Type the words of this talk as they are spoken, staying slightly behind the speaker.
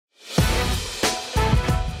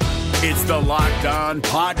It's the Locked On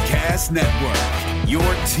Podcast Network, your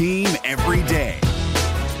team every day.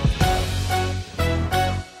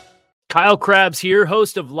 Kyle Krabs here,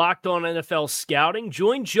 host of Locked On NFL Scouting.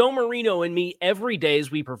 Join Joe Marino and me every day as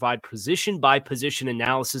we provide position-by-position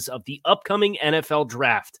analysis of the upcoming NFL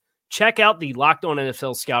Draft. Check out the Locked On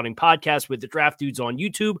NFL Scouting podcast with the Draft Dudes on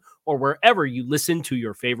YouTube or wherever you listen to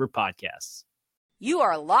your favorite podcasts. You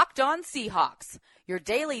are Locked On Seahawks, your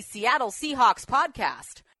daily Seattle Seahawks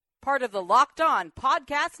podcast, part of the Locked On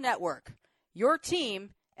Podcast Network, your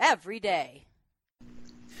team every day.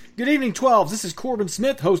 Good evening, 12s. This is Corbin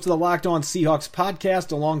Smith, host of the Locked On Seahawks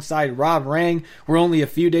podcast, alongside Rob Rang. We're only a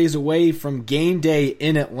few days away from game day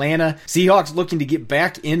in Atlanta. Seahawks looking to get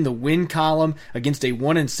back in the win column against a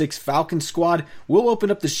 1-6 Falcons squad. We'll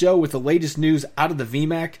open up the show with the latest news out of the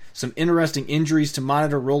VMAC, some interesting injuries to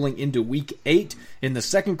monitor rolling into Week 8. In the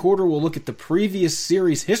second quarter, we'll look at the previous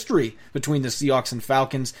series history between the Seahawks and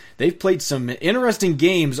Falcons. They've played some interesting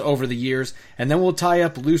games over the years, and then we'll tie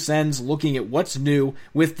up loose ends looking at what's new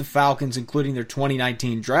with the Falcons, including their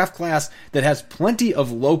 2019 draft class that has plenty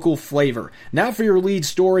of local flavor. Now for your lead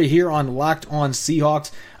story here on Locked On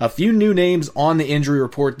Seahawks. A few new names on the injury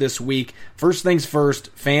report this week. First things first,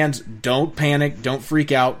 fans, don't panic, don't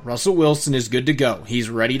freak out. Russell Wilson is good to go. He's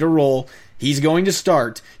ready to roll. He's going to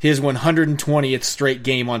start his 120th straight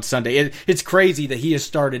game on Sunday. It's crazy that he has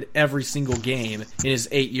started every single game in his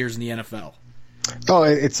 8 years in the NFL. Oh,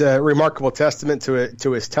 it's a remarkable testament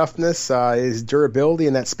to his toughness, his durability,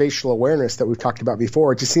 and that spatial awareness that we've talked about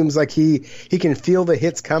before. It just seems like he can feel the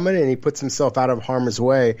hits coming, and he puts himself out of harm's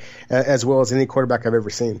way as well as any quarterback I've ever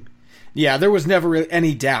seen. Yeah, there was never really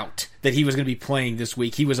any doubt that he was going to be playing this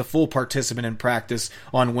week. He was a full participant in practice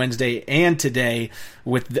on Wednesday and today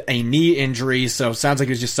with a knee injury, so it sounds like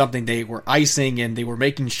it was just something they were icing, and they were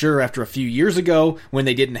making sure after a few years ago when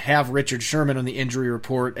they didn't have Richard Sherman on the injury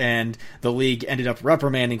report and the league ended up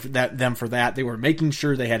reprimanding them for that. They were making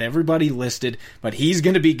sure they had everybody listed, but he's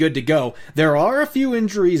going to be good to go. There are a few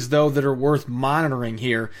injuries, though, that are worth monitoring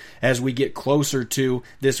here as we get closer to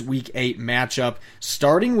this Week 8 matchup,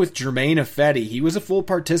 starting with Germain Ifedi. He was a full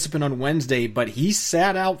participant on Wednesday, but he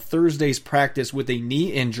sat out Thursday's practice with a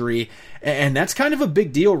knee injury, and that's kind of a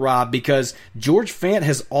big deal, Rob, because George Fant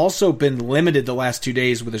has also been limited the last 2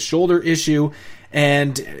 days with a shoulder issue,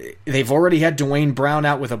 and they've already had Dwayne Brown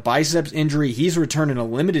out with a biceps injury. He's returned in a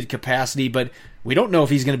limited capacity, but we don't know if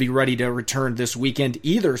he's going to be ready to return this weekend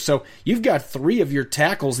either. So you've got three of your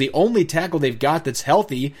tackles. The only tackle they've got that's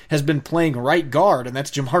healthy has been playing right guard, and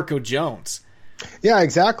that's Jamarco Jones. Yeah,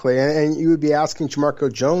 exactly. And you would be asking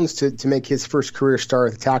Jamarco Jones to make his first career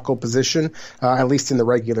start at the tackle position, at least in the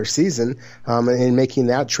regular season, and making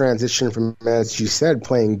that transition from, as you said,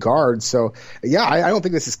 playing guard. So, yeah, I don't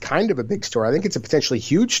think this is kind of a big story. I think it's a potentially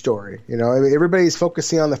huge story. You know, everybody's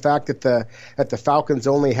focusing on the fact that the Falcons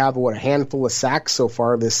only have, a handful of sacks so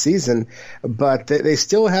far this season, but they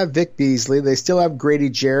still have Vic Beasley. They still have Grady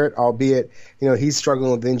Jarrett, albeit, he's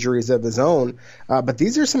struggling with injuries of his own. But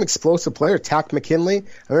these are some explosive players. Takk McKinley,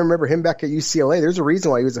 I remember him back at UCLA. There's a reason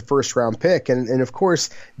why he was a first-round pick. And of course,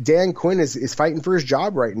 Dan Quinn is fighting for his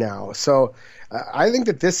job right now. So I think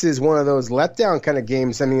that this is one of those letdown kind of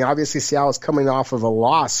games. I mean, obviously Seattle's coming off of a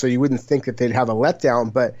loss, so you wouldn't think that they'd have a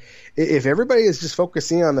letdown. But if everybody is just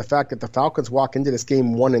focusing on the fact that the Falcons walk into this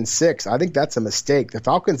game 1-6, I think that's a mistake. The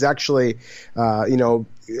Falcons actually,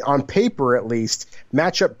 on paper at least,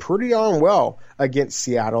 match up pretty darn well against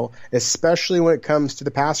Seattle, especially when it comes to the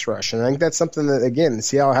pass rush. And I think that's something that, again,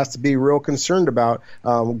 Seattle has to be real concerned about,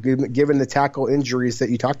 given the tackle injuries that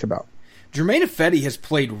you talked about. Germain Ifedi has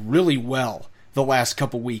played really well the last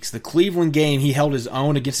couple weeks. The Cleveland game, he held his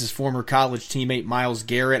own against his former college teammate Myles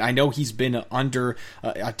Garrett. I know he's been under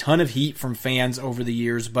a ton of heat from fans over the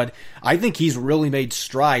years, but I think he's really made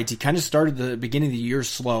strides. He kind of started the beginning of the year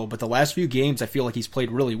slow, but the last few games I feel like he's played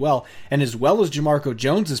really well. And as well as Jamarco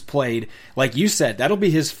Jones has played, like you said, that'll be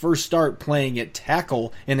his first start playing at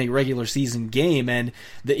tackle in a regular season game. And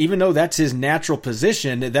even though that's his natural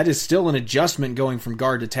position, that is still an adjustment going from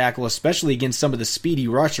guard to tackle, especially against some of the speedy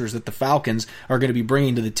rushers that the Falcons are going to be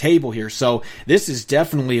bringing to the table here. So this is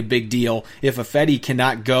definitely a big deal if Ifedi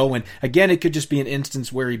cannot go. And again, it could just be an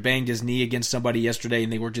instance where he banged his knee against somebody yesterday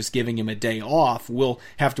and they were just giving him a day off. We'll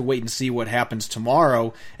have to wait and see what happens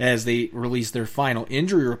tomorrow as they release their final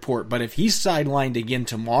injury report. But if he's sidelined again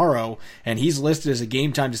tomorrow and he's listed as a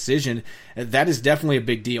game time decision, that is definitely a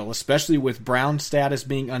big deal, especially with Brown's status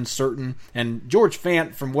being uncertain. And George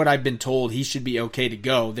Fant, from what I've been told, he should be okay to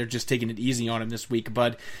go. They're just taking it easy on him this week.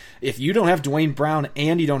 But if you don't have Duane Brown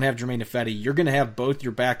and you don't have Jermaine Ifedi, you're going to have both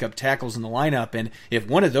your backup tackles in the lineup. And if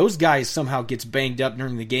one of those guys somehow gets banged up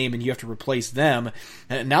during the game and you have to replace them,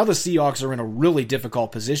 now the Seahawks are in a really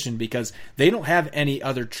difficult position because they don't have any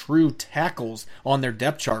other true tackles on their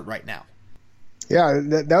depth chart right now. Yeah,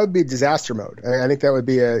 that would be disaster mode. I think that would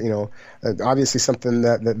be obviously something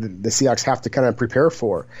that the Seahawks have to kind of prepare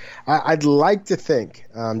for. I'd like to think,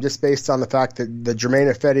 just based on the fact that the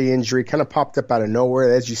Jermaine Ifedi injury kind of popped up out of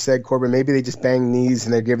nowhere, as you said, Corbin, maybe they just banged knees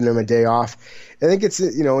and they're giving them a day off. I think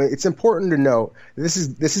it's important to note this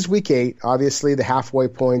is week 8, obviously the halfway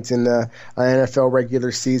point in the NFL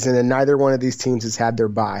regular season, and neither one of these teams has had their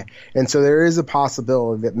bye, and so there is a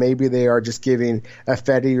possibility that maybe they are just giving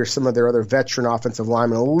Ifedi or some of their other veteran offensive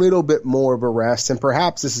linemen a little bit more of a rest, and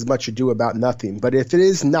perhaps this is much ado about nothing. But if it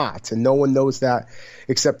is not, and no one knows that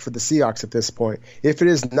except for the Seahawks at this point, if it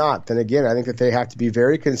is not, then again I think that they have to be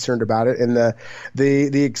very concerned about it. And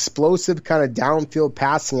the explosive kind of downfield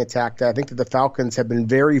passing attack that I think that the Falcons have been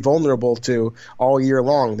very vulnerable to all year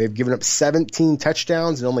long. They've given up 17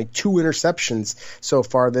 touchdowns and only 2 interceptions so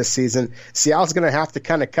far this season. Seattle's going to have to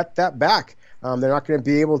kind of cut that back. They're not going to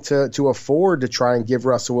be able to afford to try and give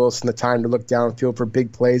Russell Wilson the time to look downfield for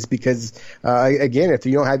big plays because, again, if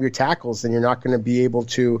you don't have your tackles, then you're not going to be able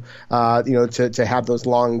to have those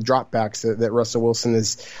long dropbacks that Russell Wilson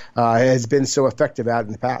has been so effective at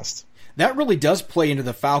in the past. That really does play into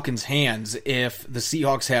the Falcons' hands if the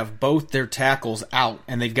Seahawks have both their tackles out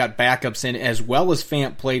and they've got backups in, as well as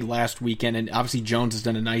Fant played last weekend, and obviously Jones has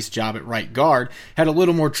done a nice job at right guard. Had a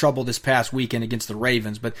little more trouble this past weekend against the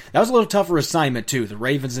Ravens, but that was a little tougher assignment too. The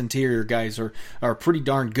Ravens' interior guys are pretty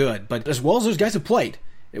darn good, but as well as those guys have played,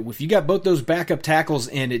 if you got both those backup tackles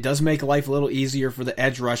in, it does make life a little easier for the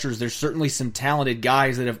edge rushers. There's certainly some talented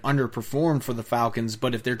guys that have underperformed for the Falcons,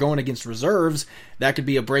 but if they're going against reserves, that could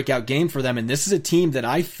be a breakout game for them. And this is a team that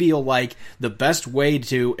I feel like the best way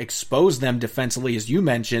to expose them defensively, as you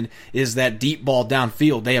mentioned, is that deep ball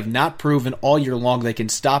downfield. They have not proven all year long they can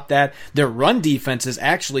stop that. Their run defense is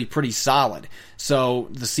actually pretty solid. So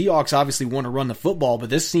the Seahawks obviously want to run the football, but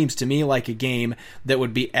this seems to me like a game that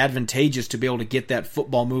would be advantageous to be able to get that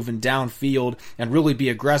football moving downfield and really be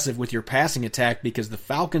aggressive with your passing attack, because the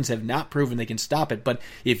Falcons have not proven they can stop it. But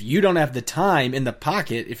if you don't have the time in the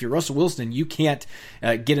pocket, if you're Russell Wilson, you can't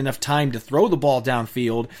get enough time to throw the ball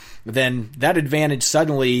downfield, then that advantage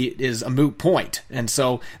suddenly is a moot point. And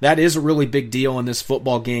so that is a really big deal in this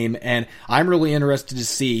football game, and I'm really interested to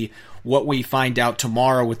see what we find out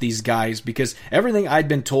tomorrow with these guys, because everything I'd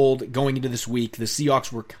been told going into this week, the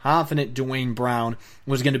Seahawks were confident Duane Brown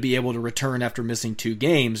was going to be able to return after missing 2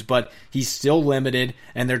 games, but he's still limited,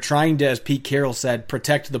 and they're trying to, as Pete Carroll said,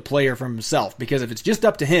 protect the player from himself, because if it's just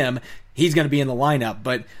up to him, he's going to be in the lineup,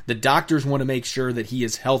 but the doctors want to make sure that he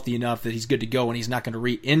is healthy enough that he's good to go and he's not going to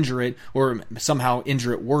re-injure it or somehow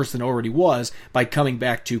injure it worse than it already was by coming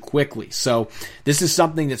back too quickly. So this is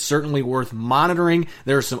something that's certainly worth monitoring.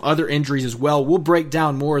 There are some other injuries as well. We'll break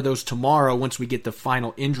down more of those tomorrow once we get the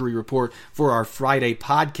final injury report for our Friday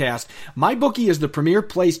podcast. MyBookie is the premier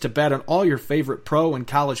place to bet on all your favorite pro and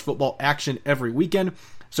college football action every weekend.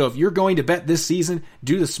 So if you're going to bet this season,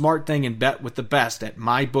 do the smart thing and bet with the best at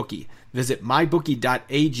MyBookie. Visit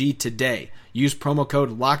mybookie.ag today. Use promo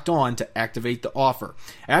code LOCKEDON to activate the offer.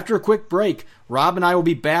 After a quick break, Rob and I will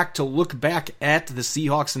be back to look back at the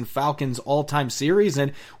Seahawks and Falcons all-time series,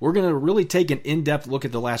 and we're going to really take an in-depth look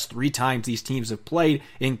at the last 3 times these teams have played,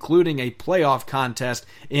 including a playoff contest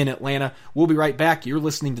in Atlanta. We'll be right back. You're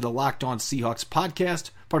listening to the Locked On Seahawks podcast,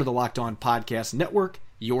 part of the Locked On Podcast Network,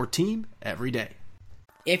 your team every day.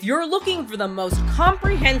 If you're looking for the most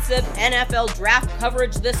comprehensive NFL draft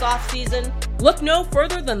coverage this offseason, look no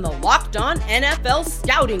further than the Locked On NFL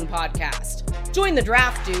Scouting Podcast. Join the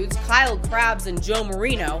draft dudes, Kyle Krabs and Joe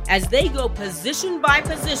Marino, as they go position by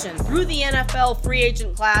position through the NFL free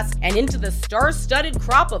agent class and into the star-studded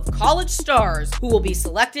crop of college stars who will be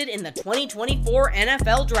selected in the 2024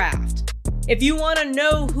 NFL Draft. If you want to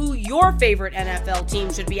know who your favorite NFL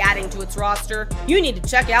team should be adding to its roster, you need to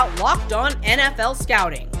check out Locked On NFL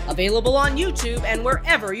Scouting, available on YouTube and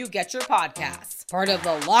wherever you get your podcasts. Part of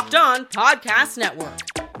the Locked On Podcast Network,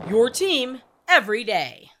 your team every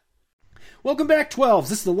day. Welcome back, 12s.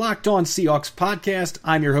 This is the Locked On Seahawks podcast.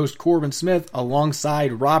 I'm your host, Corbin Smith,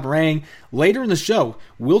 alongside Rob Rang. Later in the show,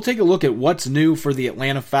 we'll take a look at what's new for the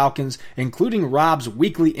Atlanta Falcons, including Rob's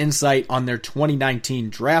weekly insight on their 2019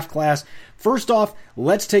 draft class. First off,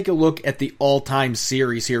 let's take a look at the all-time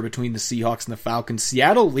series here between the Seahawks and the Falcons.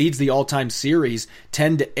 Seattle leads the all-time series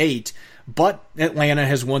 10-8, but Atlanta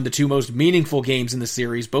has won the two most meaningful games in the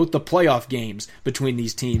series, both the playoff games between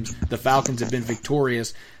these teams. The Falcons have been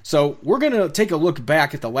victorious. So we're going to take a look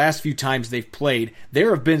back at the last few times they've played. There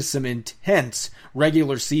have been some intense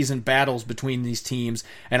regular season battles between these teams,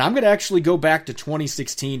 and I'm going to actually go back to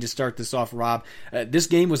 2016 to start this off, Rob. This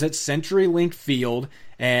game was at CenturyLink Field,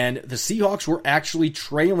 and the Seahawks were actually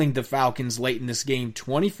trailing the Falcons late in this game,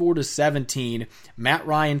 24-17. Matt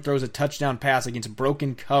Ryan throws a touchdown pass against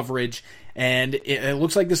broken coverage, and it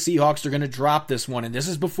looks like the Seahawks are going to drop this one. And this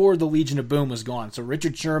is before the Legion of Boom was gone. So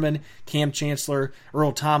Richard Sherman, Cam Chancellor,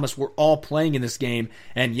 Earl Thomas were all playing in this game,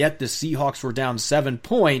 and yet the Seahawks were down 7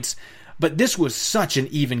 points. But this was such an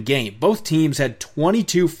even game. Both teams had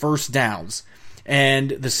 22 first downs, and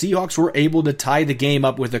the Seahawks were able to tie the game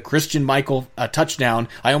up with a Christian Michael touchdown.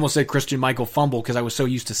 I almost said Christian Michael fumble because I was so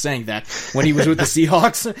used to saying that when he was with the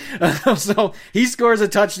Seahawks. So he scores a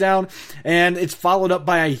touchdown, and it's followed up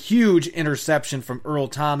by a huge interception from Earl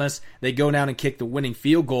Thomas. They go down and kick the winning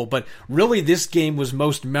field goal. But really, this game was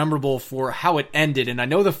most memorable for how it ended. And I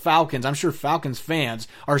know the Falcons, I'm sure Falcons fans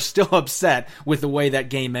are still upset with the way that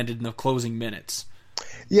game ended in the closing minutes.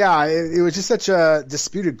 Yeah, it was just such a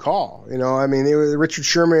disputed call. I mean, it was Richard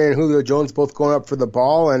Sherman and Julio Jones both going up for the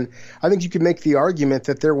ball, and I think you could make the argument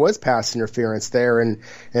that there was pass interference there, and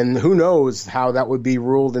who knows how that would be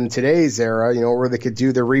ruled in today's era, where they could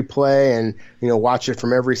do the replay and, watch it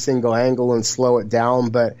from every single angle and slow it down.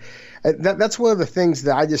 But that's one of the things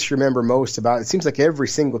that I just remember most about it. It seems like every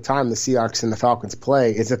single time the Seahawks and the Falcons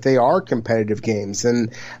play is that they are competitive games.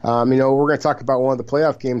 And, we're going to talk about one of the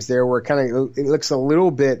playoff games there where it looks a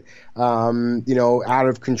little bit, out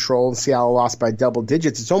of control. Seattle lost by double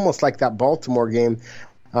digits. It's almost like that Baltimore game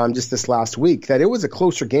just this last week, that it was a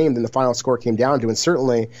closer game than the final score came down to. And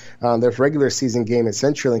certainly their regular season game at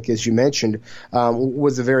CenturyLink, as you mentioned,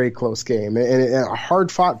 was a very close game and a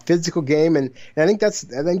hard-fought physical game. And I think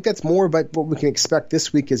that's more about what we can expect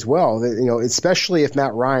this week as well. Especially if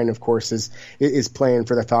Matt Ryan, of course, is playing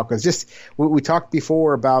for the Falcons. Just we talked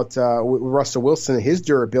before about Russell Wilson and his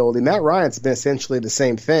durability. Matt Ryan's been essentially the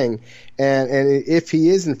same thing. And if he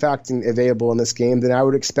is in fact available in this game, then I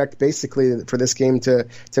would expect basically for this game to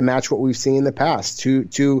match what we've seen in the past.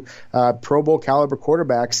 Two Pro Bowl caliber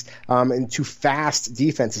quarterbacks and two fast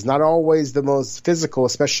defenses. Not always the most physical,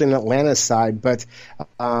 especially in Atlanta's side, but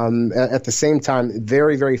at the same time,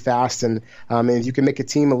 very, very fast. And if you can make a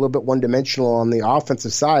team a little bit one-dimensional on the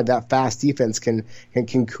offensive side, that fast defense can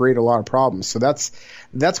create a lot of problems. So that's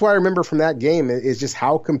what I remember from that game is just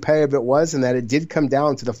how competitive it was, and that it did come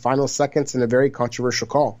down to the final seconds in a very controversial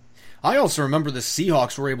call. I also remember the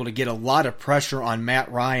Seahawks were able to get a lot of pressure on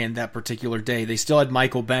Matt Ryan that particular day. They still had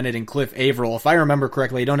Michael Bennett and Cliff Averill. If I remember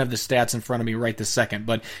correctly, I don't have the stats in front of me right this second,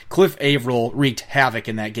 but Cliff Averill wreaked havoc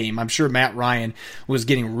in that game. I'm sure Matt Ryan was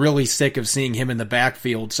getting really sick of seeing him in the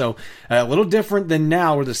backfield. So a little different than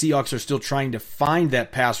now where the Seahawks are still trying to find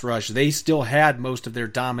that pass rush. They still had most of their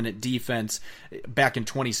dominant defense back in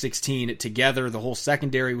 2016 together. The whole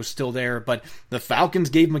secondary was still there, but the Falcons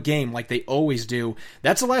gave them a game like they always do.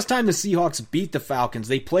 That's the last time the Seahawks beat the Falcons.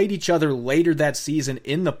 They played each other later that season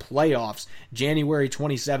in the playoffs, January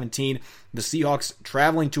 2017. The Seahawks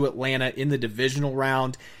traveling to Atlanta in the divisional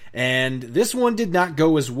round, and this one did not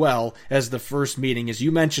go as well as the first meeting. As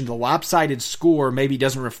you mentioned, the lopsided score maybe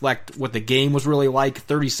doesn't reflect what the game was really like,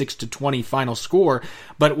 36-20 final score,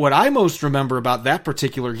 but what I most remember about that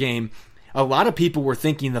particular game, a lot of people were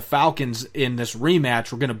thinking the Falcons in this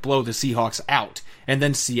rematch were going to blow the Seahawks out. And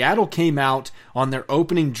then Seattle came out on their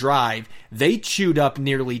opening drive. They chewed up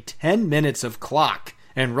nearly 10 minutes of clock.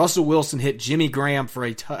 And Russell Wilson hit Jimmy Graham for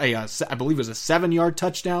I believe it was a 7-yard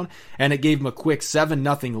touchdown, and it gave him a quick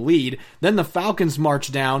 7-0 lead. Then the Falcons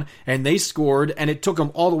marched down, and they scored, and it took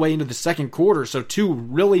them all the way into the second quarter. So two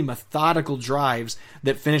really methodical drives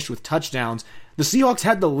that finished with touchdowns. The Seahawks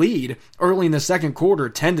had the lead early in the second quarter,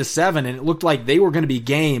 10-7, and it looked like they were going to be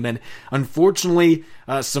game. And unfortunately,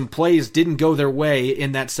 some plays didn't go their way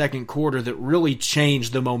in that second quarter that really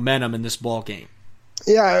changed the momentum in this ball game.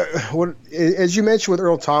 Yeah, as you mentioned with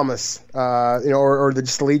Earl Thomas, or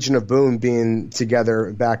just the Legion of Boom being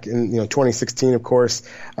together back in 2016, of course,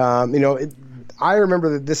 I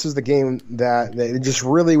remember that this was the game that it just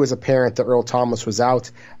really was apparent that Earl Thomas was out.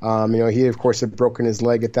 He, of course, had broken his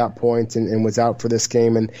leg at that point and was out for this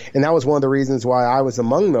game. And that was one of the reasons why I was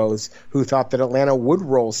among those who thought that Atlanta would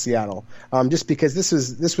roll Seattle, just because this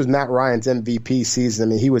was Matt Ryan's MVP season.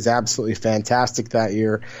 I mean, he was absolutely fantastic that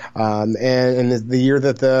year. And the year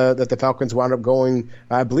that the Falcons wound up going,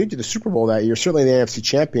 I believe, to the Super Bowl that year, certainly the NFC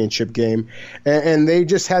Championship game. And they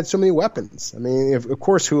just had so many weapons. I mean, of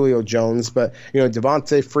course, Julio Jones, but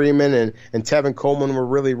Devontae Freeman and Tevin Coleman were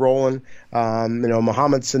really rolling.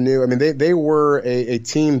 Mohamed Sanu. I mean, they were a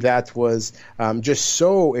team that was just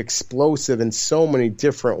so explosive in so many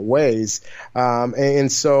different ways.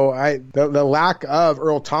 And so the lack of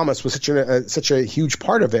Earl Thomas was such a huge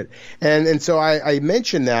part of it. And so I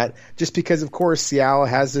mentioned that just because, of course, Seattle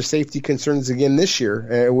has their safety concerns again this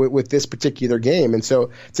year with this particular game. And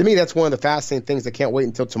so to me, that's one of the fascinating things. I can't wait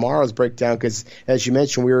until tomorrow's breakdown because, as you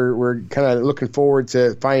mentioned, we're kind of looking forward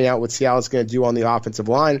to finding out what Seattle's going to do on the offensive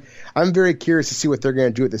line. I'm very curious to see what they're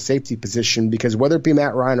going to do at the safety position because whether it be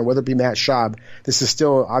Matt Ryan or whether it be Matt Schaub, this is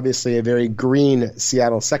still obviously a very green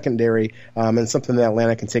Seattle secondary and something that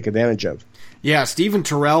Atlanta can take advantage of. Yeah, Stephen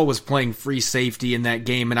Terrell was playing free safety in that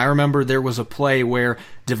game, and I remember there was a play where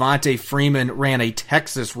Devontae Freeman ran a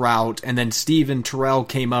Texas route, and then Stephen Terrell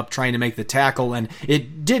came up trying to make the tackle, and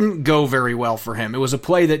it didn't go very well for him. It was a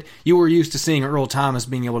play that you were used to seeing Earl Thomas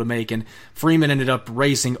being able to make, and Freeman ended up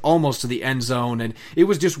racing almost to the end zone, and it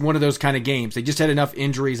was just one of those kind of games. They just had enough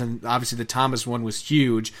injuries, and obviously the Thomas one was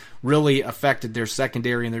huge, really affected their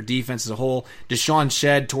secondary and their defense as a whole. Deshaun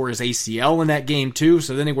Shedd tore his ACL in that game too,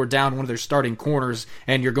 so then they were down one of their starting corners,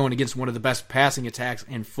 and you're going against one of the best passing attacks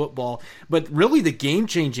in football. But really the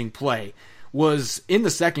game-changing play was in the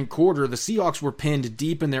second quarter. The Seahawks were pinned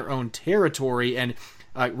deep in their own territory, and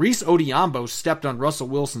Reese Odiambo stepped on Russell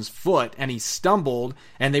Wilson's foot, and he stumbled,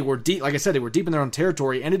 and they were deep. Like I said, they were deep in their own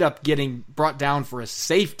territory, ended up getting brought down for a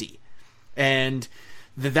safety. And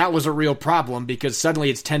that was a real problem because suddenly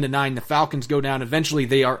it's 10-9. The Falcons go down. Eventually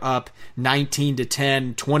they are up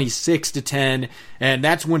 19-10, 26-10, and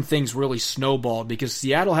that's when things really snowballed because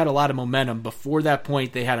Seattle had a lot of momentum. Before that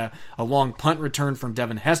point, they had a long punt return from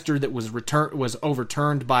Devin Hester that was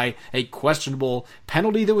overturned by a questionable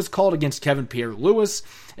penalty that was called against Kevin Pierre-Louis.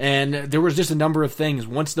 And there was just a number of things.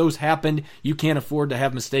 Once those happened, you can't afford to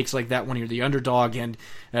have mistakes like that when you're the underdog, and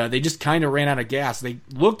they just kind of ran out of gas. They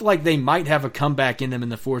looked like they might have a comeback in them in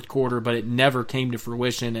the fourth quarter, but it never came to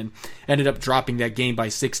fruition and ended up dropping that game by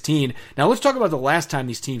 16. Now let's talk about the last time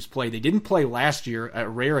these teams played. They didn't play last year, a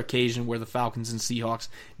rare occasion where the Falcons and Seahawks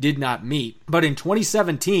did not meet. But in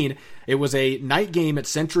 2017, it was a night game at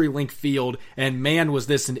CenturyLink Field, and man, was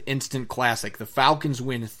this an instant classic. The Falcons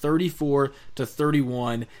win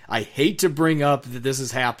 34-31. I hate to bring up that this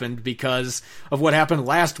has happened because of what happened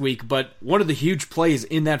last week, but one of the huge plays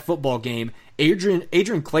in that football game,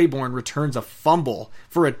 Adrian Claiborne returns a fumble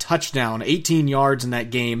for a touchdown, 18 yards in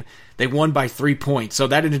that game. They won by 3 points, so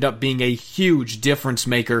that ended up being a huge difference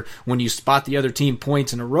maker when you spot the other team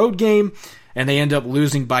points in a road game, and they end up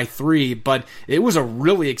losing by 3. But it was a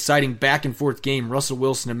really exciting back-and-forth game. Russell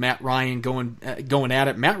Wilson and Matt Ryan going at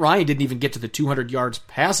it. Matt Ryan didn't even get to the 200 yards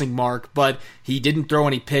passing mark, but he didn't throw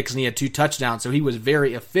any picks, and he had 2 touchdowns, so he was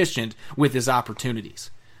very efficient with his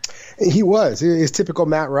opportunities. He was. He's typical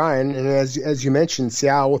Matt Ryan. And as you mentioned,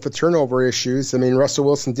 Seattle with the turnover issues. I mean, Russell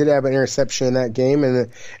Wilson did have an interception in that game, and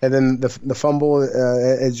then the fumble,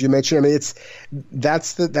 as you mentioned. I mean,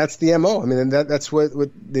 that's the MO. I mean, that's what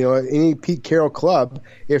any Pete Carroll club,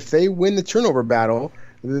 if they win the turnover battle,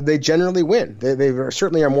 they generally win. They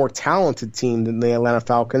certainly are a more talented team than the Atlanta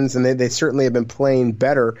Falcons, and they certainly have been playing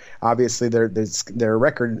better. Obviously, their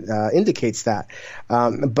record indicates that.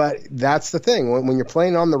 But that's the thing. When you're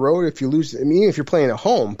playing on the road, if you lose, I mean, if you're playing at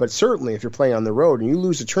home, but certainly if you're playing on the road and you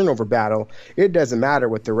lose a turnover battle, it doesn't matter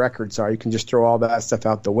what the records are. You can just throw all that stuff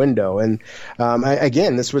out the window. And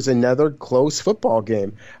again, this was another close football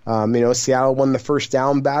game. Seattle won the first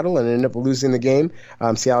down battle and ended up losing the game.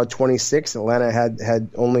 Seattle had 26. Atlanta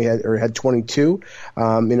had 22.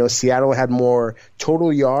 Seattle had more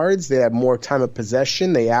total yards. They had more time of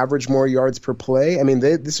possession. They averaged more yards per play. I mean,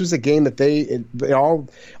 this was a game that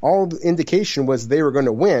all the indication was they were going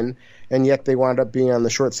to win, and yet they wound up being on the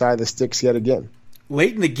short side of the sticks yet again.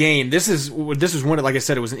 Late in the game, this is one of, like I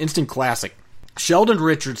said, it was an instant classic. Sheldon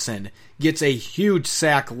Richardson gets a huge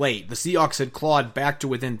sack late. The Seahawks had clawed back to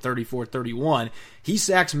within 34-31. He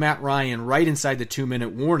sacks Matt Ryan right inside the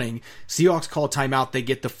 2-minute warning. Seahawks call timeout. They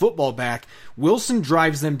get the football back. Wilson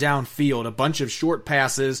drives them downfield, a bunch of short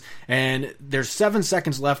passes, and there's 7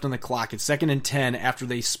 seconds left on the clock. It's 2nd and 10 after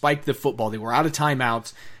they spiked the football. They were out of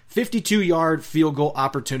timeouts. 52-yard field goal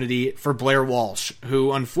opportunity for Blair Walsh,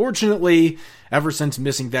 who unfortunately, ever since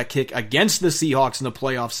missing that kick against the Seahawks in the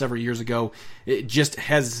playoffs several years ago, it just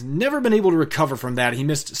has never been able to recover from that. He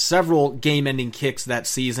missed several game-ending kicks that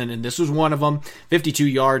season, and this was one of them. 52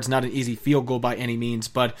 yards, not an easy field goal by any means,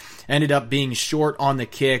 but ended up being short on the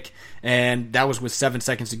kick. and that was with 7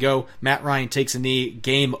 seconds to go. Matt Ryan takes a knee,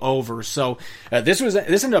 game over. So this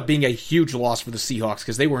ended up being a huge loss for the Seahawks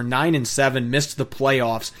because they were 9-7, missed the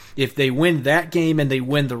playoffs. If they win that game and they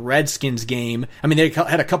win the Redskins game, I mean, they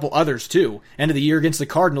had a couple others too. End of the year against the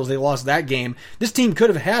Cardinals, they lost that game. This team could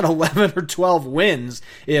have had 11 or 12 wins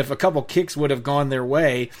if a couple kicks would have gone their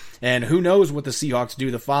way. And who knows what the Seahawks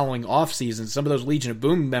do the following offseason. Some of those Legion of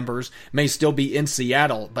Boom members may still be in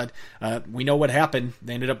Seattle, but we know what happened.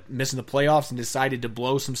 They ended up missing the playoffs and decided to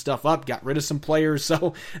blow some stuff up, got rid of some players.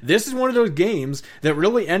 So this is one of those games that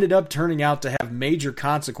really ended up turning out to have major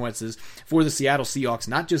consequences for the Seattle Seahawks,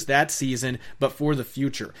 not just that season, but for the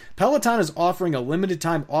future. Peloton is offering a limited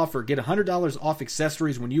time offer. Get $100 off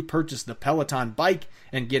accessories when you purchase the Peloton bike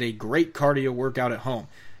and get a great cardio workout at home.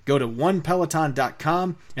 Go to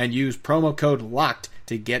onepeloton.com and use promo code LOCKED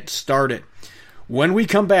to get started. When we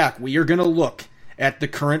come back, we are going to look at the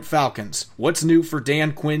current Falcons. What's new for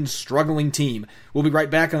Dan Quinn's struggling team? We'll be right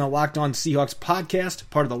back on the Locked On Seahawks podcast,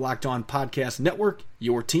 part of the Locked On Podcast Network,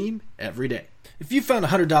 your team every day. If you found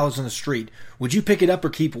 $100 on the street, would you pick it up or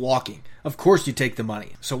keep walking? Of course you take the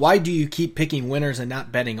money. So why do you keep picking winners and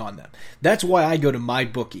not betting on them? That's why I go to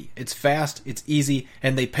MyBookie. It's fast, it's easy,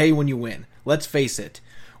 and they pay when you win. Let's face it.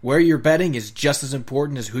 Where you're betting is just as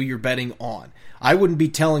important as who you're betting on. I wouldn't be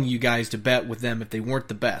telling you guys to bet with them if they weren't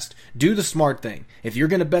the best. Do the smart thing. If you're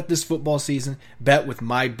going to bet this football season, bet with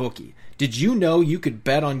MyBookie. Did you know you could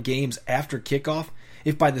bet on games after kickoff?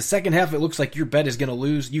 If by the second half it looks like your bet is going to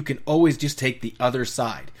lose, you can always just take the other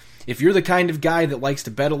side. If you're the kind of guy that likes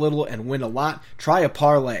to bet a little and win a lot, try a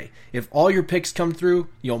parlay. If all your picks come through,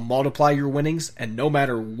 you'll multiply your winnings, and no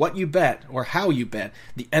matter what you bet or how you bet,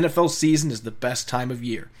 the NFL season is the best time of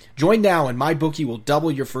year. Join now and MyBookie will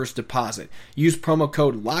double your first deposit. Use promo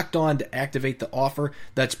code LOCKEDON to activate the offer.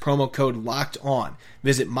 That's promo code LOCKEDON.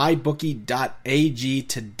 Visit mybookie.ag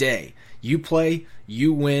today. You play,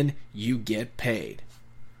 you win, you get paid.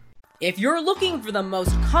 If you're looking for the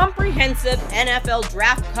most comprehensive NFL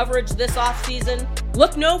draft coverage this offseason,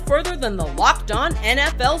 look no further than the Locked On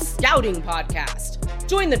NFL Scouting Podcast.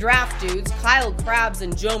 Join the draft dudes, Kyle Krabs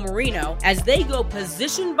and Joe Marino, as they go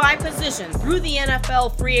position by position through the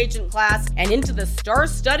NFL free agent class and into the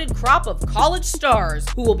star-studded crop of college stars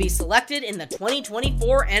who will be selected in the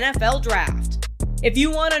 2024 NFL Draft. If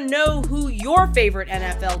you want to know who your favorite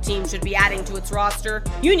NFL team should be adding to its roster,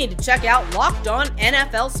 you need to check out Locked On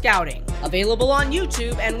NFL Scouting, available on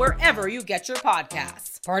YouTube and wherever you get your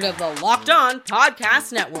podcasts. Part of the Locked On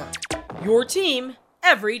Podcast Network, your team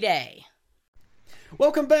every day.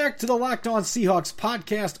 Welcome back to the Locked On Seahawks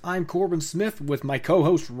podcast. I'm Corbin Smith with my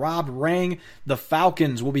co-host Rob Rang. The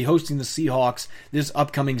Falcons will be hosting the Seahawks this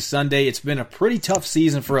upcoming Sunday. It's been a pretty tough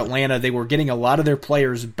season for Atlanta. They were getting a lot of their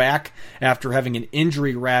players back after having an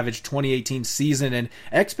injury-ravaged 2018 season, and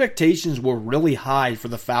expectations were really high for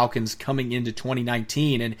the Falcons coming into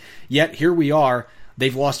 2019, and yet here we are.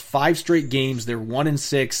 They've lost 5 straight games. They're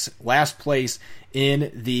 1-6, last place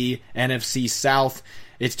in the NFC South.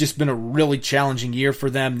 It's just been a really challenging year for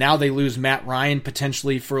them. Now they lose Matt Ryan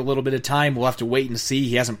potentially for a little bit of time. We'll have to wait and see.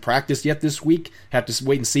 He hasn't practiced yet this week. Have to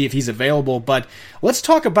wait and see if he's available. But let's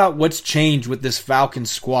talk about what's changed with this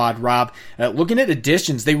Falcons squad, Rob. Looking at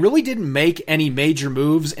additions, they really didn't make any major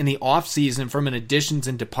moves in the offseason from an additions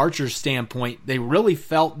and departures standpoint. They really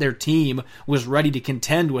felt their team was ready to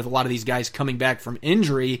contend with a lot of these guys coming back from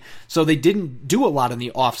injury. So they didn't do a lot in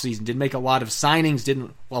the offseason, didn't make a lot of signings,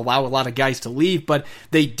 didn't allow a lot of guys to leave, but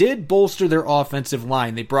they did bolster their offensive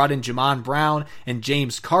line. They brought in Jamon Brown and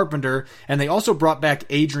James Carpenter, and they also brought back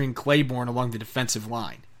Adrian Claiborne along the defensive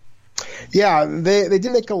line. Yeah, they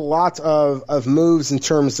did make a lot of moves in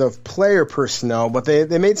terms of player personnel, but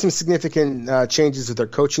they made some significant changes with their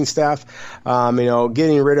coaching staff.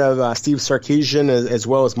 Getting rid of Steve Sarkisian as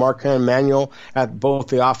well as Marquand Manuel at both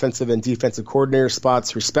the offensive and defensive coordinator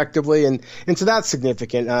spots respectively, and so that's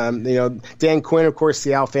significant. Dan Quinn, of course,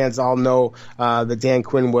 Seattle fans all know that Dan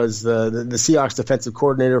Quinn was the Seahawks defensive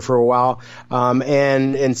coordinator for a while,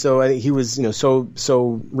 and so he was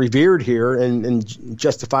so revered here and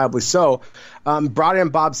justifiably so. Brought in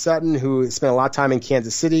Bob Sutton, who spent a lot of time in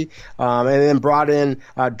Kansas City, and then brought in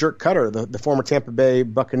Dirk Cutter, the former Tampa Bay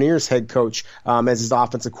Buccaneers head coach, as his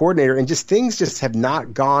offensive coordinator, and things have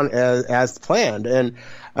not gone as planned. And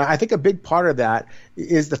I think a big part of that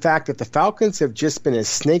is the fact that the Falcons have just been a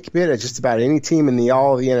snake bit at just about any team in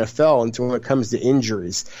all of the NFL until when it comes to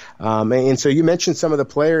injuries. And so you mentioned some of the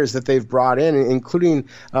players that they've brought in, including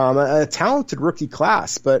a talented rookie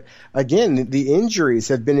class. But again, the injuries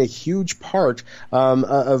have been a huge part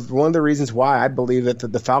of one of the reasons why I believe that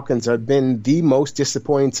the Falcons have been the most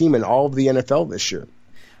disappointing team in all of the NFL this year.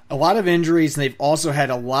 A lot of injuries, and they've also had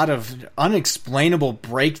a lot of unexplainable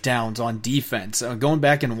breakdowns on defense. Going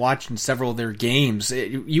back and watching several of their games,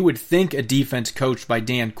 you would think a defense coached by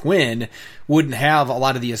Dan Quinn wouldn't have a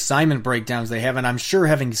lot of the assignment breakdowns they have, and I'm sure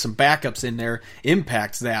having some backups in there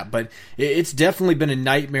impacts that. But it's definitely been a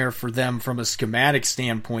nightmare for them from a schematic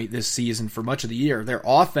standpoint this season for much of the year. Their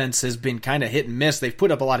offense has been kind of hit and miss. They've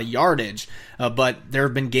put up a lot of yardage, but there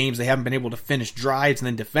have been games they haven't been able to finish drives, and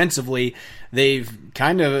then defensively, they've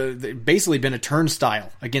kind of basically been a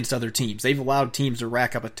turnstile against other teams. They've allowed teams to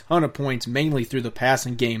rack up a ton of points, mainly through the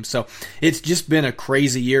passing game. So it's just been a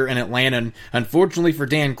crazy year in Atlanta, and unfortunately for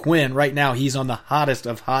Dan Quinn, right now he's on the hottest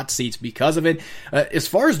of hot seats because of it. As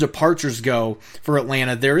far as departures go for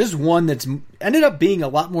Atlanta, there is one that's ended up being a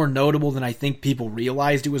lot more notable than I think people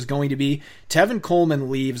realized it was going to be. Tevin Coleman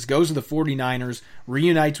leaves, goes to the 49ers,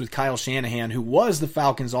 reunites with Kyle Shanahan, who was the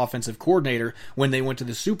Falcons' offensive coordinator when they went to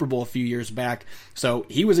the Super Bowl a few years back. So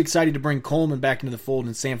he was excited to bring Coleman back into the fold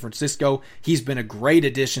in San Francisco. He's been a great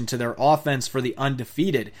addition to their offense for the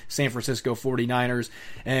undefeated San Francisco 49ers.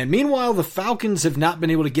 And meanwhile, the Falcons have not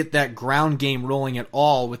been able to get that ground game rolling at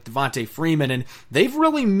all with Devontae Freeman, and they've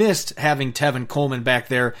really missed having Tevin Coleman back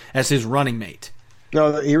there as his running mate.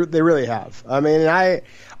 No, they really have. I mean,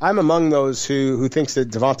 I'm among those who thinks that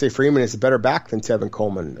Devontae Freeman is a better back than Tevin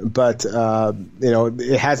Coleman, but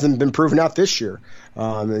it hasn't been proven out this year.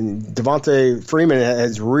 And Devontae Freeman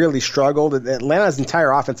has really struggled. Atlanta's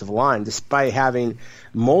entire offensive line, despite having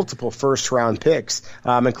multiple first-round picks,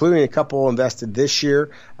 including a couple invested this year.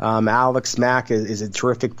 Alex Mack is a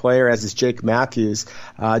terrific player, as is Jake Matthews.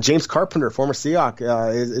 James Carpenter, former Seahawk,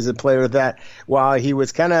 is a player that, while he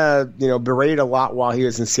was kind of berated a lot while he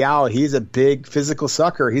was in Seattle, he's a big physical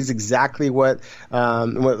sucker. He's exactly what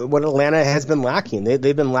Atlanta has been lacking.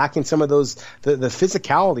 They've been lacking some of those the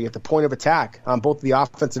physicality at the point of attack on both the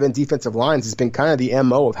offensive and defensive lines. Has been kind of the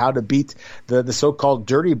MO of how to beat the so-called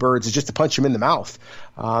dirty birds, is just to punch them in the mouth.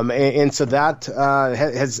 And so that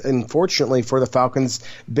has, unfortunately for the Falcons,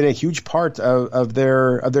 been a huge part of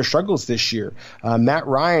their struggles this year. Matt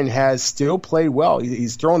Ryan has still played well.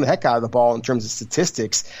 He's throwing the heck out of the ball in terms of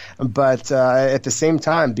statistics, but at the same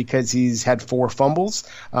time, because he's had 4 fumbles,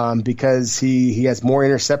 because he has more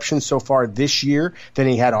interceptions so far this year than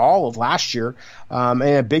he had all of last year, and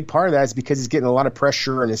a big part of that is because he's getting a lot of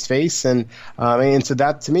pressure in his face, and so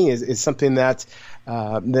that to me is something that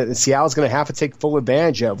Seattle's going to have to take full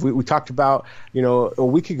advantage of. We talked about a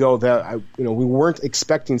week ago that we weren't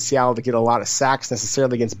expecting Seattle to get a lot of sacks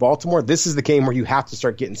necessarily against Baltimore. This is the game where you have to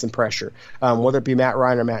start getting some pressure, whether it be Matt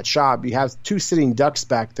Ryan or Matt Schaub. You have 2 sitting ducks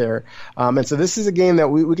back there, and so this is a game that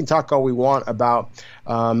we can talk all we want about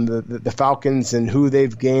the Falcons and who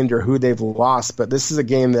they've gained or who they've lost, but this is a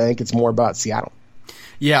game that I think it's more about Seattle.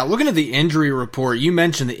 Yeah, looking at the injury report, you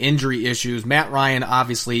mentioned the injury issues. Matt Ryan,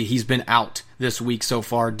 obviously, he's been out this week so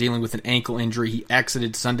far, dealing with an ankle injury. He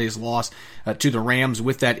exited Sunday's loss to the Rams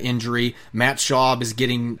with that injury. Matt Schaub is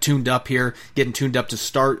getting tuned up to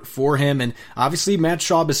start for him. And obviously, Matt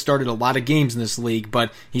Schaub has started a lot of games in this league,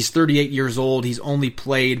 but he's 38 years old. He's only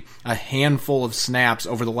played a handful of snaps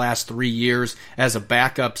over the last 3 years as a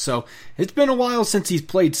backup. So it's been a while since he's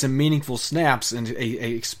played some meaningful snaps, and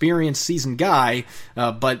a experienced, seasoned guy,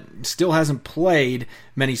 but still hasn't played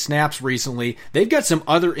many snaps recently. They've got some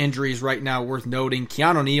other injuries right now worth noting.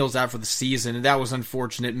 Keanu Neal's out for the season, and that was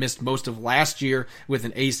unfortunate. Missed most of last year with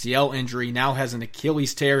an ACL injury. Now has an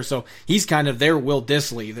Achilles tear, so he's kind of their Will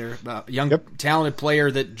Dissly, their young, talented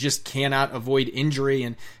player that just cannot avoid injury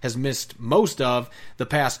and has missed most of the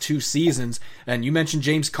past 2 seasons. And you mentioned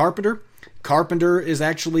James Carpenter. Carpenter is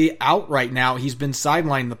actually out right now. He's been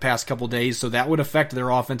sidelined the past couple days, so that would affect their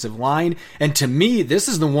offensive line. And to me, this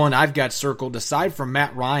is the one I've got circled, aside from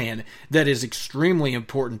Matt Ryan, that is extremely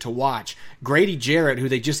important to watch. Grady Jarrett, who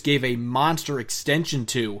they just gave a monster extension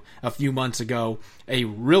to a few months ago, a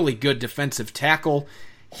really good defensive tackle.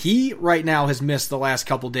 He right now has missed the last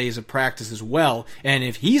couple days of practice as well, and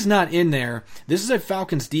if he's not in there, this is a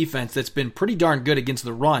Falcons defense that's been pretty darn good against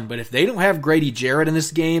the run, but if they don't have Grady Jarrett in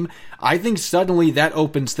this game, I think suddenly that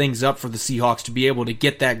opens things up for the Seahawks to be able to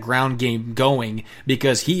get that ground game going,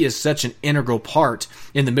 because he is such an integral part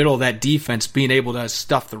in the middle of that defense being able to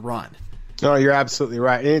stuff the run. No, you're absolutely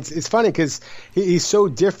right. And it's funny because he's so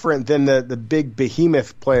different than the big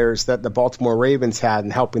behemoth players that the Baltimore Ravens had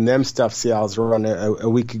and helping them stuff Seattle's run a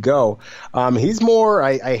week ago. He's more,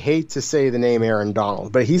 I hate to say the name Aaron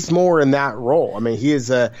Donald, but he's more in that role. I mean, he's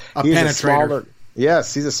a smaller.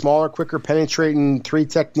 Yes, he's a smaller, quicker, penetrating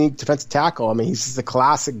 3-technique defensive tackle. I mean, he's just a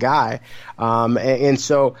classic guy. And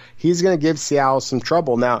so he's going to give Seattle some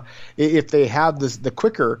trouble. Now, if they have the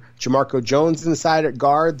quicker Jamarco Jones inside at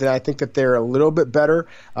guard, then I think that they're a little bit better.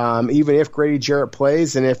 Even if Grady Jarrett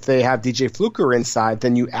plays and if they have DJ Fluker inside,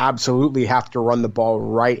 then you absolutely have to run the ball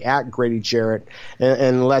right at Grady Jarrett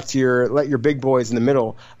and let your big boys in the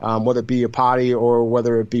middle, whether it be Apati or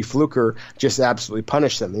whether it be Fluker, just absolutely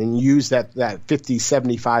punish them and use that 50,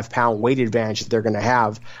 75-pound weight advantage that they're going to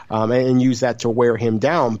have and use that to wear him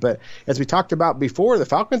down. But as we talked about before, the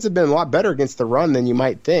Falcons have been a lot better against the run than you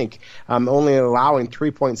might think, only allowing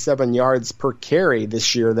 3.7 yards per carry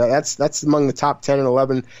this year. That's among the top 10 and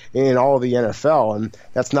 11 in all of the NFL, and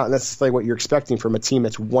that's not necessarily what you're expecting from a team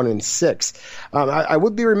that's 1-6. I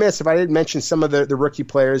would be remiss if I didn't mention some of the rookie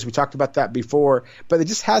players. We talked about that before, but it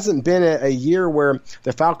just hasn't been a year where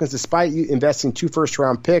the Falcons, despite investing 2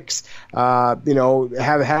 first-round picks, have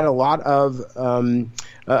had a lot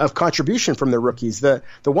of contribution from the rookies. The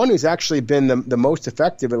one who's actually been the most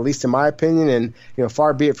effective, at least in my opinion, and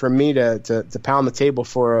far be it from me to pound the table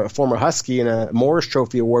for a former Husky and a Morris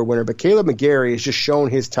Trophy Award winner, but Caleb McGarry has just shown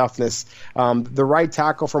his toughness. The right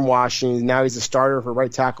tackle from Washington, now he's a starter for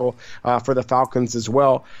right tackle for the Falcons as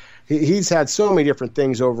well. He's had so many different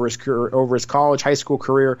things over his college, high school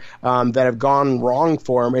career that have gone wrong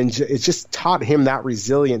for him, and it's just taught him that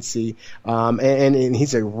resiliency. And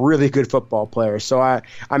he's a really good football player. So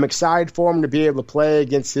I'm excited for him to be able to play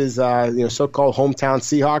against his so-called hometown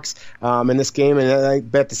Seahawks in this game.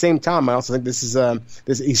 But at the same time, I also think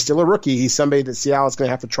he's still a rookie. He's somebody that Seattle is going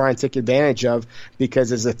to have to try and take advantage of,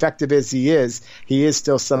 because as effective as he is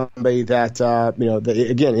still somebody that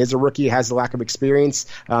again is a rookie, has a lack of experience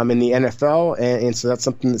in the NFL, and so that's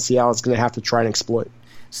something that Seattle is going to have to try and exploit.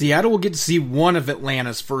 Seattle will get to see one of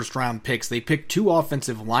Atlanta's first-round picks. They picked 2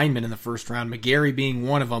 offensive linemen in the first round, McGarry being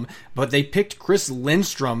one of them, but they picked Chris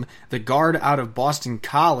Lindstrom, the guard out of Boston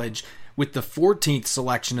College, with the 14th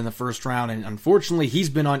selection in the first round, and unfortunately he's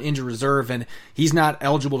been on injured reserve and he's not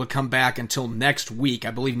eligible to come back until next week.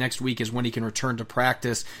 I believe next week is when he can return to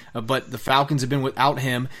practice, but the Falcons have been without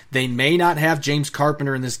him. They may not have James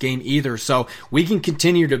Carpenter in this game either, so we can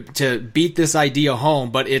continue to beat this idea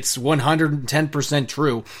home, but it's 110%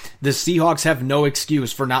 true. The Seahawks have no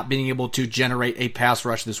excuse for not being able to generate a pass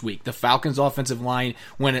rush this week. The Falcons' offensive line,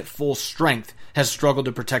 when at full strength, has struggled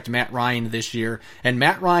to protect Matt Ryan this year, and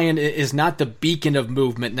Matt Ryan is not the beacon of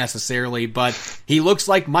movement necessarily, but he looks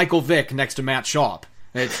like Michael Vick next to Matt Schaub.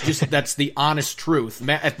 It's just, that's the honest truth.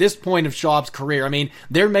 At this point of Schaub's career, I mean,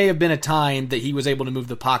 there may have been a time that he was able to move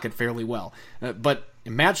the pocket fairly well, but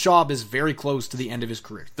Matt Schaub is very close to the end of his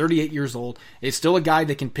career. 38 years old. It's still a guy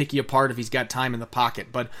that can pick you apart if he's got time in the pocket,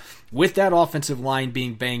 but with that offensive line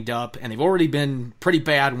being banged up, and they've already been pretty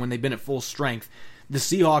bad when they've been at full strength, the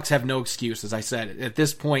Seahawks have no excuse, as I said. At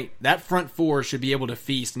this point, that front four should be able to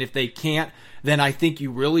feast, and if they can't, then I think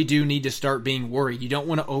you really do need to start being worried. You don't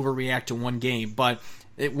want to overreact to one game, but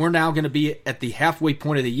we're now going to be at the halfway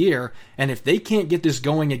point of the year, and if they can't get this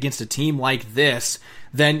going against a team like this,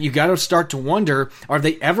 then you got to start to wonder, are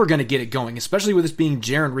they ever going to get it going? Especially with this being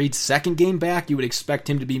Jaron Reed's second game back, you would expect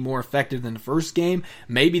him to be more effective than the first game.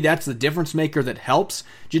 Maybe that's the difference maker that helps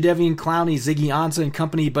Jadeveon Clowney, Ziggy Ansah, and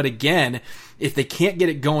company, but again, if they can't get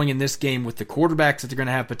it going in this game with the quarterbacks that they're going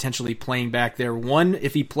to have potentially playing back there, one,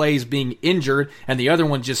 if he plays, being injured, and the other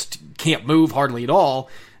one just can't move hardly at all,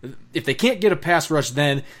 if they can't get a pass rush,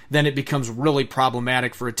 then it becomes really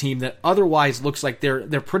problematic for a team that otherwise looks like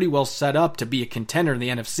they're pretty well set up to be a contender in the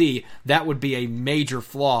NFC. That would be a major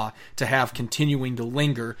flaw to have continuing to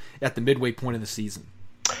linger at the midway point of the season.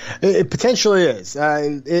 It potentially is.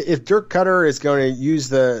 If Dirk Cutter is going to use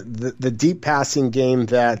the deep passing game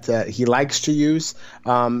that he likes to use,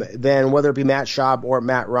 then whether it be Matt Schaub or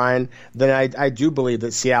Matt Ryan, then I do believe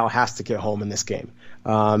that Seattle has to get home in this game.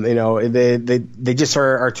 They just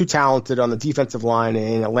are too talented on the defensive line,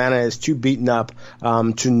 and Atlanta is too beaten up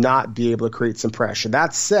to not be able to create some pressure.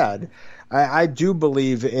 That said, I do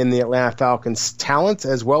believe in the Atlanta Falcons' talent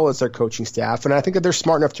as well as their coaching staff, and I think that they're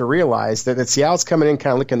smart enough to realize that Seattle's coming in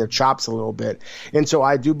kind of licking their chops a little bit. And so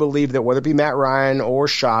I do believe that whether it be Matt Ryan or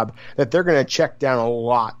Schaub, that they're going to check down a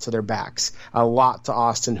lot to their backs, a lot to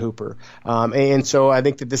Austin Hooper. And so I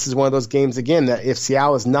think that this is one of those games, again, that if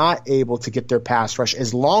Seattle is not able to get their pass rush,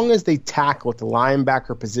 as long as they tackle at the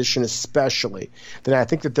linebacker position especially, then I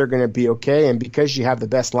think that they're going to be okay. And because you have the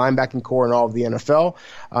best linebacking core in all of the NFL,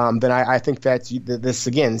 then I think that this,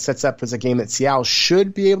 again, sets up as a game that Seattle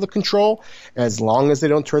should be able to control as long as they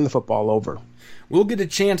don't turn the football over. We'll get a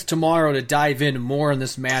chance tomorrow to dive in more on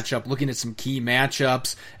this matchup, looking at some key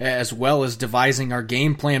matchups, as well as devising our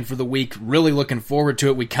game plan for the week. Really looking forward to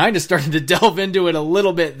it. We kind of started to delve into it a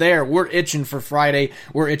little bit there. We're itching for Friday.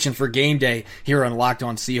 We're itching for game day here on Locked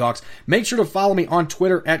On Seahawks. Make sure to follow me on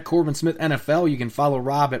Twitter at Corbin Smith NFL. You can follow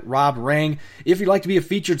Rob at Rob Rang. If you'd like to be a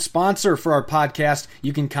featured sponsor for our podcast,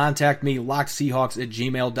 you can contact me,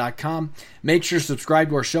 lockedseahawks@gmail.com. Make sure to subscribe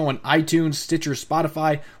to our show on iTunes, Stitcher,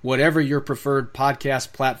 Spotify, whatever your preferred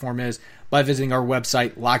podcast platform is, by visiting our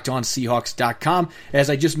website, lockedonseahawks.com. As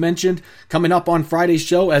I just mentioned, coming up on Friday's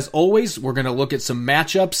show, as always, we're going to look at some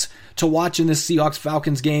matchups to watch in this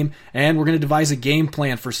Seahawks-Falcons game, and we're going to devise a game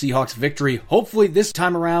plan for Seahawks victory. Hopefully this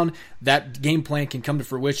time around, that game plan can come to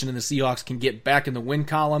fruition and the Seahawks can get back in the win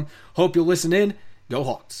column. Hope you'll listen in. Go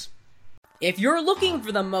Hawks. If you're looking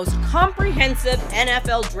for the most comprehensive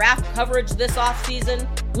NFL draft coverage this offseason,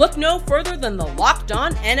 look no further than the Locked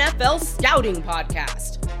On NFL Scouting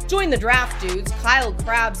Podcast. Join the draft dudes, Kyle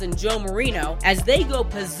Krabs and Joe Marino, as they go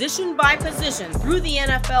position by position through the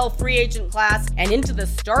NFL free agent class and into the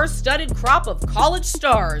star-studded crop of college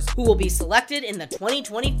stars who will be selected in the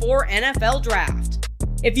 2024 NFL Draft.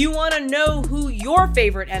 If you want to know who your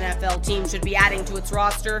favorite NFL team should be adding to its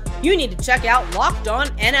roster, you need to check out Locked On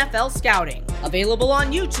NFL Scouting, available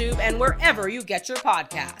on YouTube and wherever you get your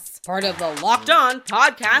podcasts. Part of the Locked On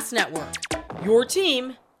Podcast Network, your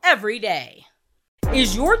team every day.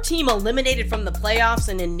 Is your team eliminated from the playoffs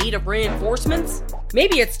and in need of reinforcements?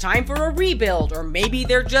 Maybe it's time for a rebuild, or maybe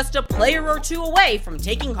they're just a player or two away from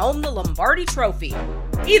taking home the Lombardi Trophy.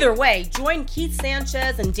 Either way, join Keith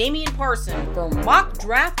Sanchez and Damian Parson for Mock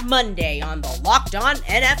Draft Monday on the Locked On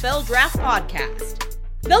NFL Draft Podcast.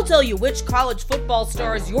 They'll tell you which college football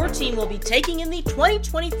stars your team will be taking in the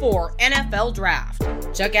 2024 NFL Draft.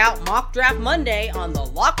 Check out Mock Draft Monday on the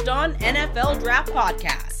Locked On NFL Draft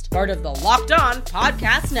Podcast, part of the Locked On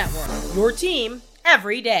Podcast Network, your team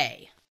every day.